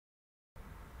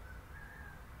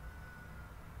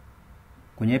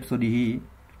Kwenye episode hii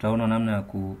tutaona namna ya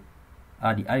ku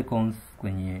add icons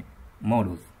kwenye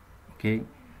models. Okay,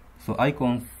 so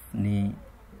icons ni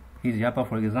hizi hapa.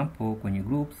 For example, kwenye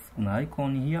groups kuna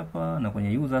icon hii hapa, na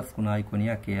kwenye users kuna icon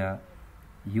yake ya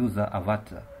user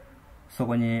avatar. So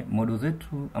kwenye model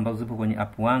zetu ambazo zipo kwenye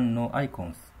app 1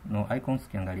 no icons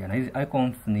kiangalia, na hizi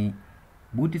icons ni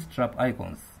bootstrap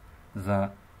icons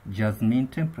za JAZZMIN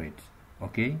template.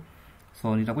 Okay,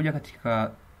 so nitakuja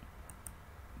katika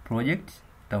project,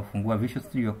 nitafungua Visual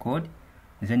Studio Code,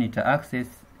 then nita access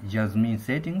JAZZMIN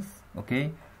settings. Okay,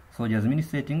 so JAZZMIN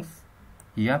settings,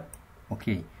 yep.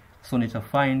 Okay, so nita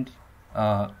find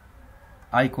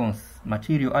icons,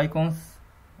 material icons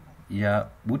ya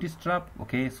bootstrap.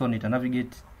 Okay, so nita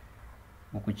navigate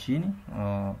huku chini.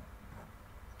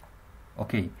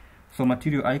 Okay, so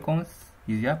material icons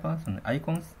hizi hapa, so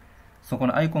icons. So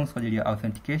kuna icons kwa ajili ya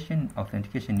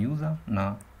authentication user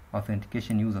na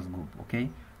authentication users group. Okay,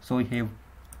 so we have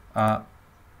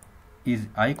is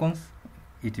icons,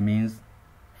 it means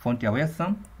font aware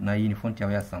sum, na hii ni font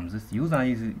aware sum, this user na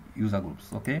hizi user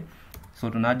groups. Okay, so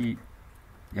tunadi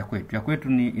ya kwetu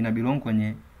ni ina belong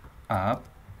kwenye app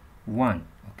 1.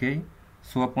 Okay,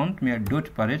 so upon tumia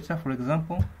dot parameter for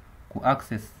example ku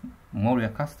access model ya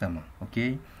customer.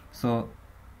 Okay, so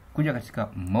kuja katika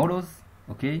models.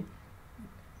 Okay,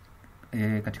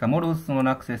 katika models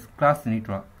tunaona access class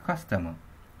inaitwa customer.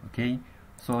 Okay,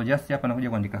 so just hapa nakuja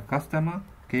kuandika customer.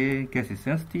 Okay, case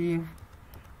sensitive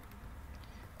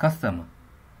customer.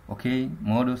 Okay,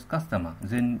 models customer,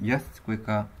 then just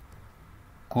kuweka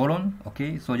colon.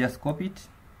 Okay, so just copy it.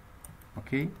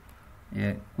 Okay,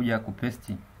 kuja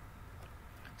kupaste.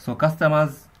 So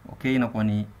customers, okay, inakuwa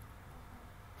ni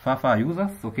fafa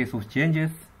users. Okay, so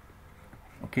changes.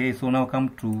 Okay, so now come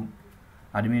to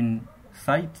admin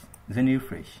site, then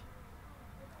refresh.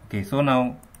 Okay, so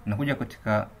now nakuja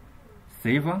katika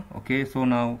saver. Okay, so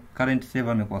now current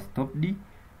saver imekuwa stopped,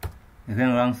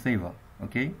 then run saver.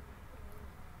 Okay,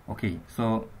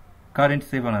 so current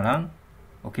saver na run.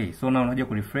 Okay, so now nakuja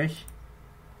ku refresh.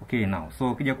 Okay, now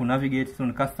so ukija ku navigate,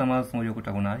 so customers, unakuja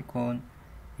kuta kuna icon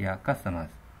ya customers.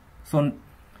 So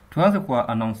tuanze kwa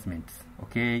announcements.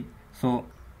 Okay, so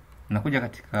nakuja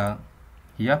katika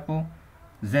hapo,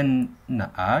 then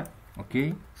na add.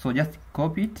 Okay, so just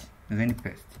copy it, then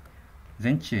paste,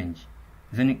 then change,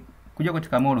 then kuja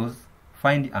katika models,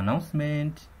 find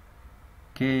announcement.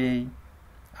 Okay,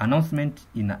 announcement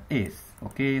in a S.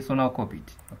 Okay, so now copy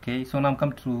it. Okay, so now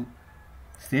come to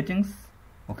settings.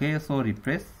 Okay, so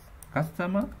replace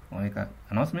customer, unaweka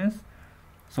announcements.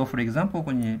 So for example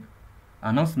kwenye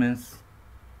announcements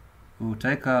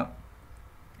utaweka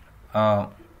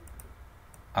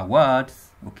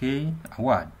awards. Okay,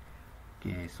 award.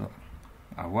 Okay, so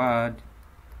award.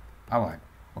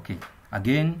 Okay,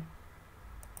 again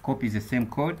copy the same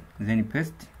code, then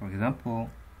paste. For example,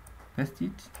 paste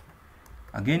it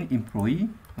again. Employee,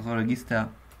 so register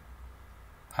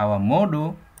our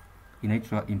model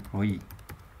inaitwa employee.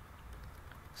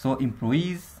 So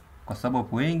employees kwa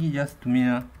sababu wengi, just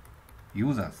tumia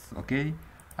users. Okay,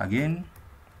 again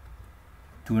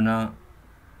tuna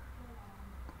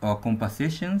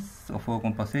compensations. Of our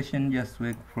compensation, just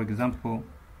work, for example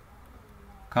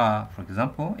car, for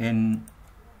example, and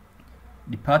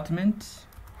department,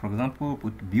 for example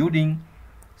put building.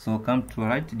 So come to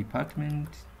right department.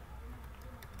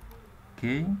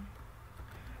 Okay,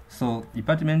 so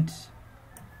department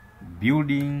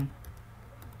building.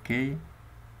 Okay,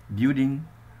 building,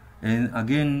 and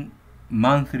again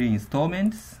monthly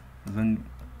installments, then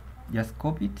just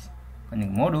copy it.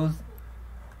 And models,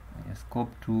 just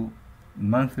copy to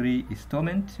monthly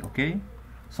installment. Okay,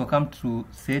 so come to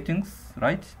settings,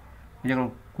 right, we are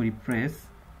to replace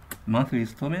monthly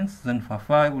installments, then for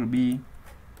 5 will be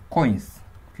coins.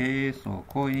 Okay, so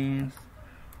coins.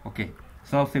 Okay,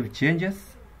 so now save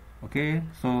changes. Okay,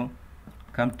 so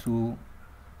come to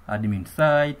admin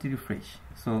site, refresh.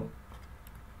 So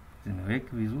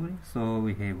zimeweka vizuri. So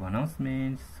we have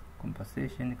announcements,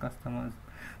 compensation, customers.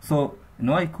 So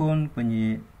no icon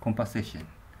kwenye compensation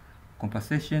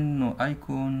no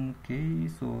icon. Okay,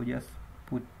 so just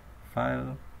put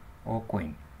file or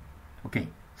coin. Okay,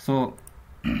 so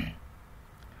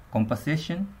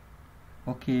compensation.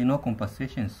 Okay, no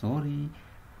compensation, sorry.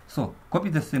 So copy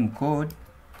the same code.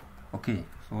 Okay,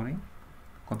 sorry,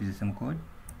 copy the same code.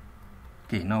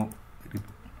 Okay, now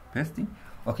pasting.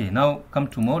 Okay, now come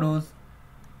to models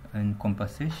and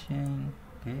compensation.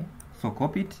 Okay, so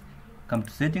copy it, come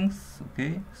to settings.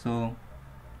 Okay, so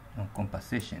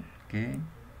compensation. Okay,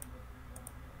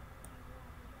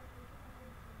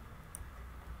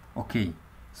 okay,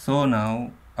 so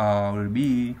now will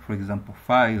be, for example,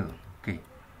 file.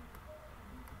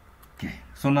 Okay,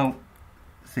 so now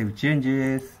save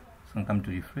changes. So come to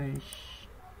refresh.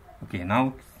 Okay,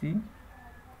 now see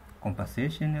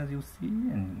compensation as you see,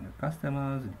 and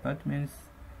customers, departments,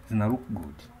 it's gonna look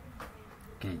good.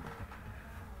 Okay,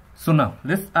 so now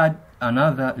let's add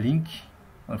another link.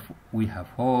 We have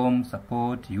home,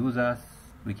 support, users.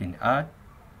 We can add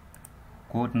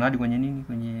code nadi kwenye nini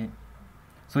kwenye,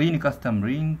 so hii ni custom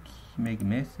link, make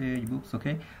message books.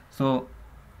 Okay, so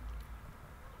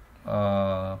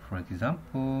for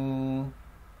example,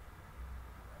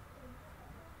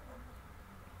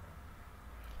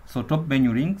 so top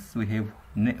menu links we have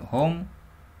home,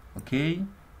 okay,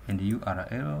 and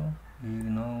URL, you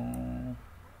know.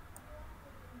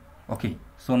 Okay,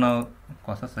 so now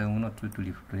kwa sasa we want to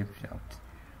left out.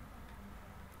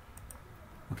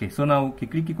 Okay, so now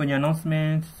ukiklik kwenye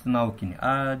announcements, now you can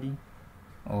add.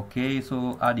 Okay,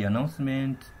 so add the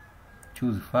announcement,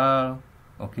 choose file.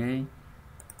 Okay,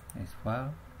 this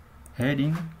file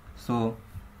heading. So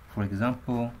for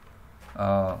example,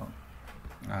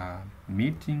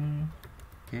 meeting.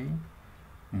 Okay,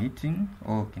 meeting,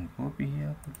 or can copy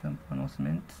here, for example,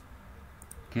 announcement.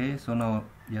 Okay, so now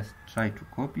just try to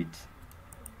copy it.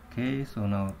 Okay, so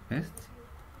now paste.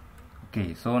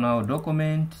 Okay, so now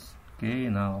document. Okay,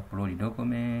 now upload the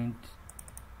document.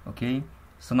 Okay,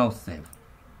 so now save.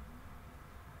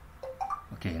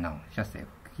 Okay, now just save.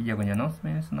 Kija kwenye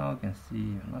announcements, now you can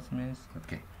see announcements.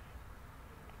 Okay.